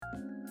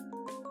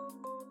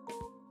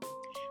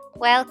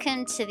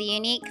Welcome to the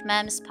Unique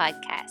Mums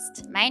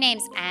podcast. My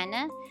name's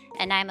Anna,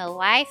 and I'm a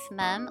wife,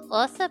 mum,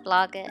 author,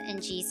 blogger,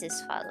 and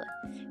Jesus follower,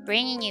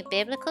 bringing you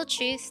biblical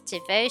truth,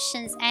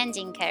 devotions, and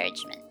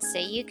encouragement so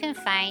you can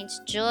find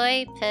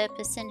joy,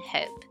 purpose, and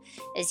hope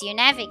as you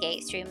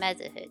navigate through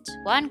motherhood,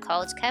 one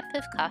cold cup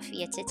of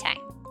coffee at a time.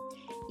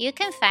 You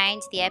can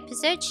find the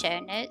episode show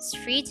notes,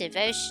 free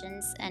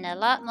devotions, and a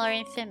lot more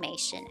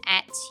information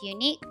at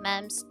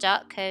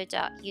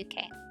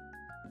uniquemums.co.uk.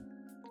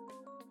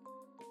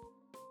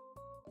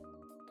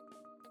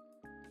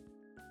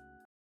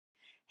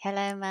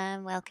 Hello,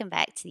 Mum. Welcome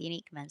back to the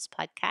Unique Mums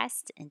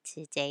podcast and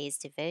today's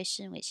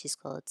devotion, which is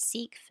called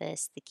Seek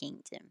First the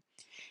Kingdom.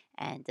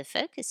 And the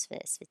focus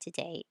verse for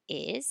today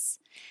is,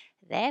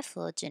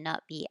 Therefore do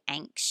not be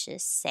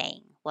anxious,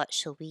 saying, What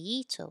shall we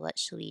eat, or what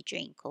shall we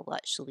drink, or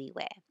what shall we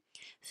wear?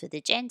 For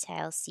the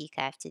Gentiles seek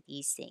after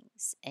these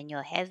things, and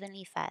your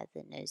heavenly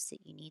Father knows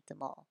that you need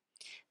them all.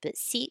 But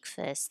seek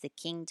first the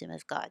kingdom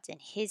of God and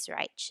his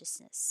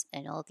righteousness,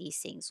 and all these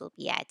things will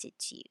be added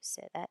to you.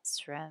 So that's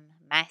from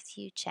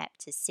Matthew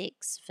chapter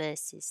 6,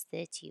 verses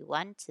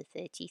 31 to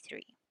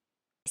 33.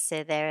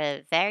 So there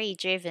are very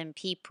driven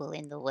people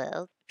in the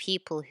world,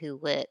 people who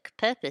work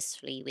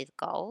purposefully with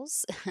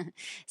goals,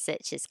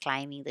 such as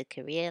climbing the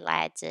career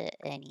ladder,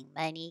 earning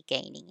money,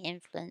 gaining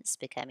influence,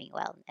 becoming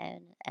well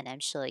known. And I'm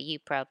sure you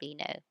probably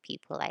know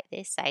people like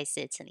this. I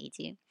certainly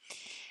do.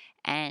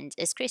 And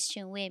as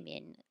Christian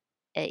women,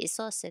 it's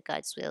also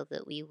God's will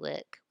that we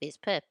work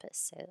with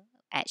purpose. So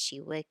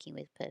actually working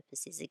with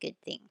purpose is a good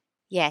thing.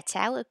 Yet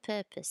our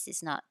purpose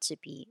is not to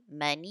be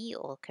money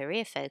or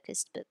career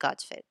focused, but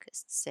God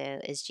focused. So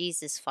as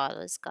Jesus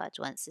followers, God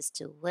wants us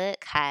to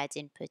work hard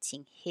in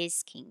putting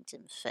his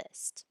kingdom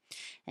first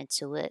and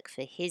to work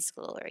for his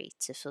glory,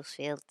 to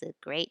fulfill the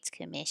Great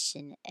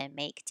Commission and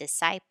make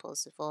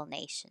disciples of all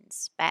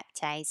nations,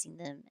 baptizing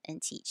them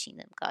and teaching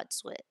them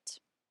God's word.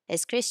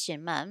 As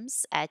Christian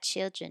mums, our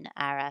children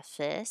are our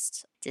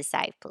first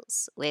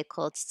disciples. We're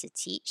called to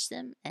teach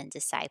them and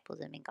disciple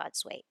them in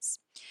God's ways.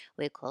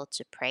 We're called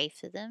to pray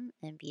for them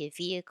and be a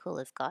vehicle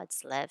of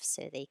God's love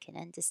so they can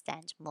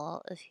understand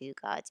more of who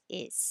God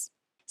is.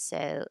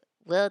 So,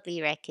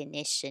 worldly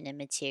recognition and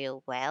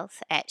material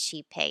wealth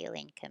actually pale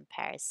in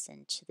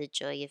comparison to the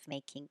joy of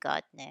making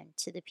God known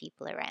to the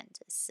people around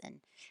us.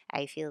 And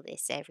I feel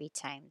this every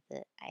time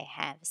that I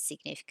have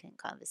significant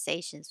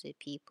conversations with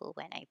people,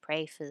 when I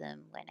pray for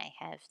them, when I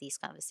have these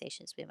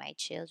conversations with my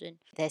children.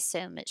 There's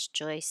so much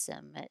joy,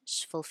 so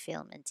much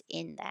fulfillment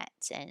in that,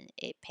 and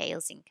it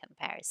pales in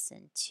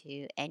comparison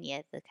to any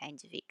other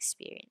kind of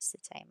experience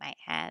that I might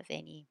have,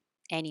 any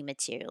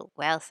material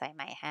wealth I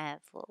might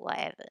have, or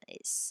whatever.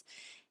 It's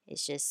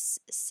just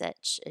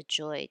such a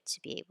joy to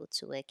be able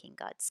to work in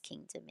God's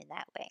kingdom in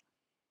that way.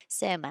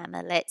 So,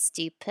 Mama, let's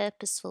do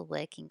purposeful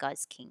work in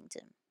God's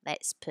kingdom.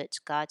 Let's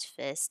put God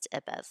first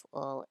above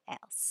all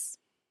else.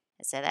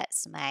 So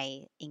that's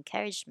my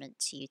encouragement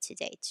to you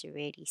today, to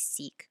really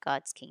seek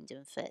God's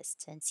kingdom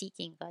first. And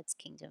seeking God's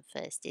kingdom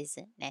first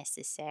isn't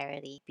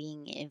necessarily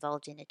being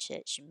involved in a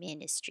church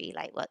ministry,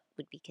 like what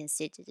would be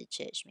considered a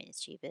church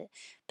ministry, but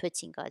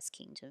putting God's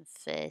kingdom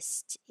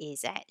first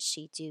is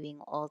actually doing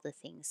all the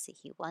things that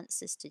he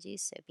wants us to do.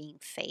 So being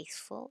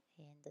faithful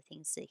in the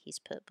things that he's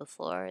put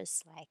before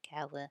us, like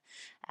our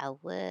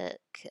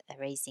work,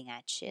 raising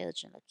our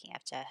children, looking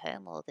after our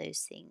home, all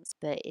those things.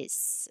 But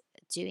it's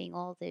doing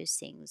all those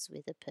things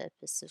with the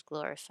purpose of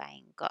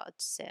glorifying God.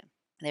 So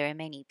there are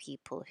many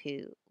people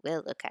who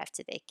will look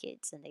after their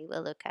kids and they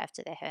will look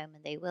after their home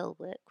and they will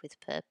work with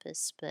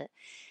purpose, but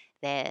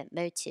their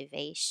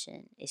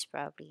motivation is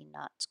probably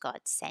not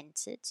God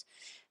centered.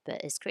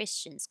 But as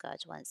Christians,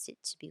 God wants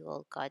it to be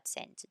all God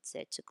centered.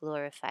 So to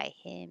glorify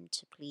him,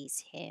 to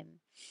please him,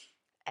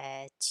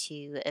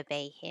 to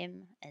obey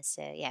him. And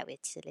so, yeah, we're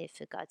to live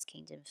for God's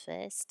kingdom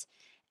first.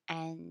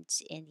 And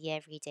in the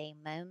everyday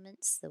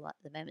moments, the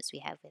moments we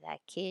have with our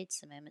kids,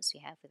 the moments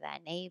we have with our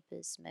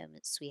neighbors,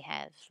 moments we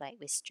have like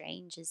with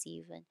strangers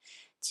even,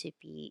 to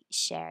be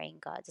sharing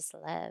God's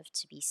love,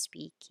 to be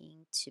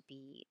speaking, to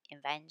be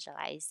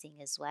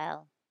evangelizing as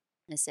well.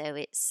 And so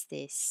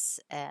it's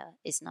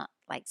not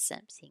like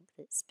something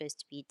that's supposed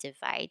to be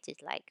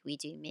divided, like we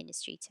do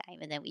ministry time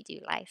and then we do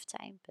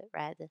lifetime, but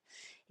rather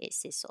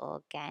it's this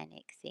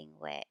organic thing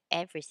where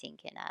everything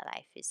in our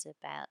life is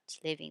about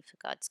living for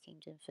God's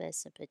kingdom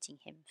first and putting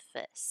him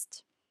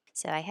first.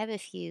 So I have a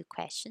few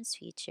questions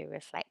for you to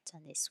reflect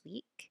on this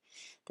week.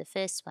 The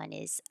first one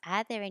is,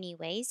 are there any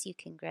ways you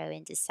can grow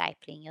in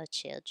discipling your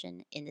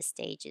children in the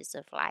stages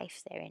of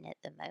life they're in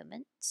at the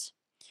moment?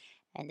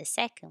 And the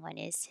second one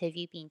is, have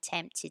you been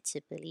tempted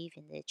to believe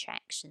in the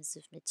attractions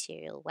of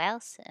material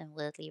wealth and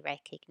worldly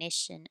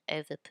recognition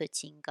over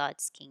putting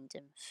God's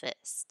kingdom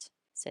first?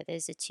 So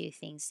those are two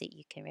things that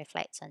you can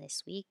reflect on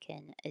this week.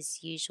 And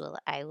as usual,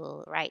 I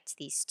will write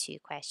these two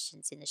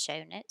questions in the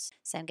show notes.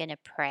 So I'm going to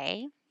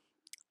pray.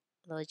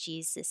 Lord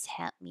Jesus,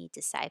 help me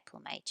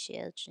disciple my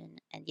children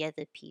and the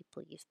other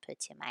people you've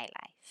put in my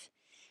life.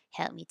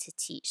 Help me to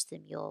teach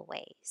them your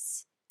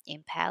ways.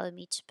 Empower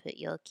me to put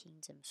your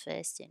kingdom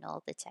first in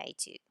all that I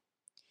do.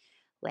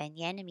 When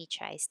the enemy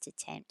tries to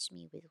tempt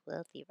me with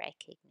worldly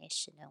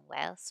recognition and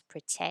wealth,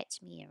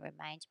 protect me and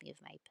remind me of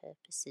my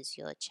purpose as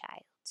your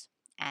child.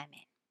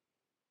 Amen.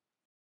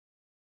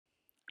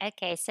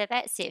 Okay, so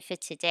that's it for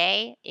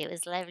today. It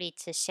was lovely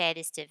to share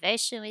this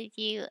devotion with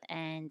you,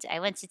 and I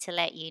wanted to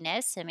let you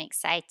know some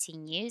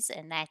exciting news,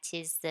 and that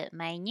is that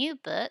my new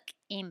book,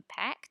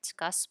 Impact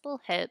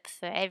Gospel Hope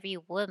for Every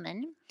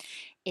Woman,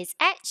 is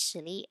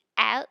actually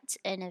out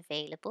and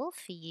available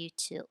for you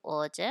to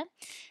order.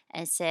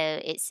 And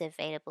so it's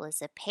available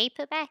as a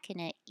paperback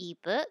and an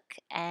ebook,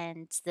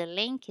 and the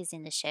link is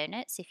in the show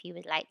notes if you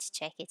would like to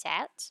check it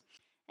out.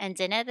 And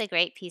another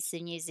great piece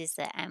of news is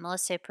that I'm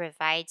also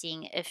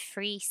providing a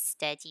free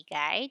study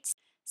guide.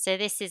 So,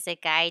 this is a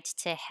guide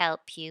to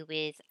help you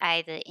with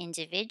either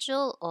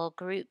individual or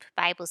group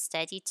Bible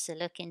study to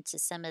look into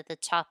some of the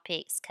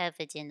topics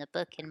covered in the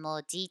book in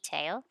more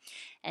detail.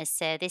 And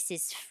so, this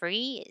is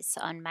free. It's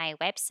on my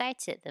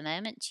website at the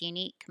moment,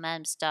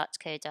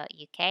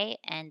 uniquemoms.co.uk,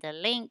 and the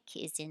link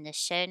is in the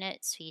show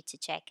notes for you to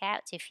check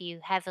out. If you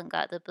haven't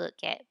got the book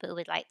yet but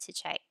would like to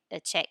check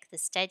the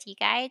study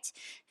guide,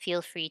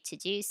 feel free to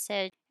do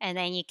so. And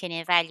then you can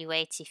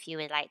evaluate if you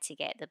would like to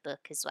get the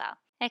book as well.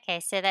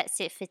 Okay, so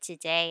that's it for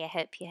today. I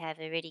hope you have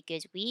a really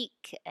good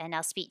week, and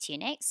I'll speak to you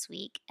next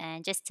week.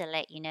 And just to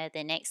let you know,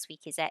 the next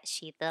week is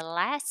actually the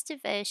last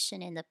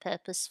devotion in the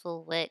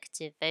Purposeful Work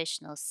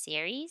devotional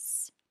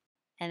series.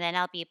 And then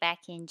I'll be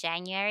back in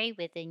January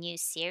with a new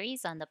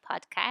series on the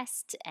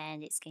podcast,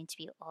 and it's going to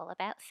be all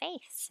about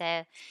faith.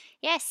 So,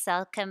 yes,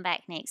 I'll come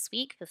back next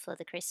week before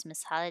the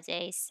Christmas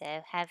holidays.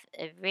 So, have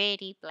a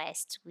really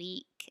blessed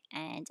week,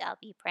 and I'll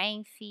be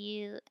praying for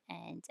you.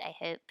 And I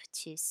hope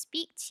to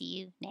speak to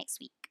you next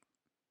week.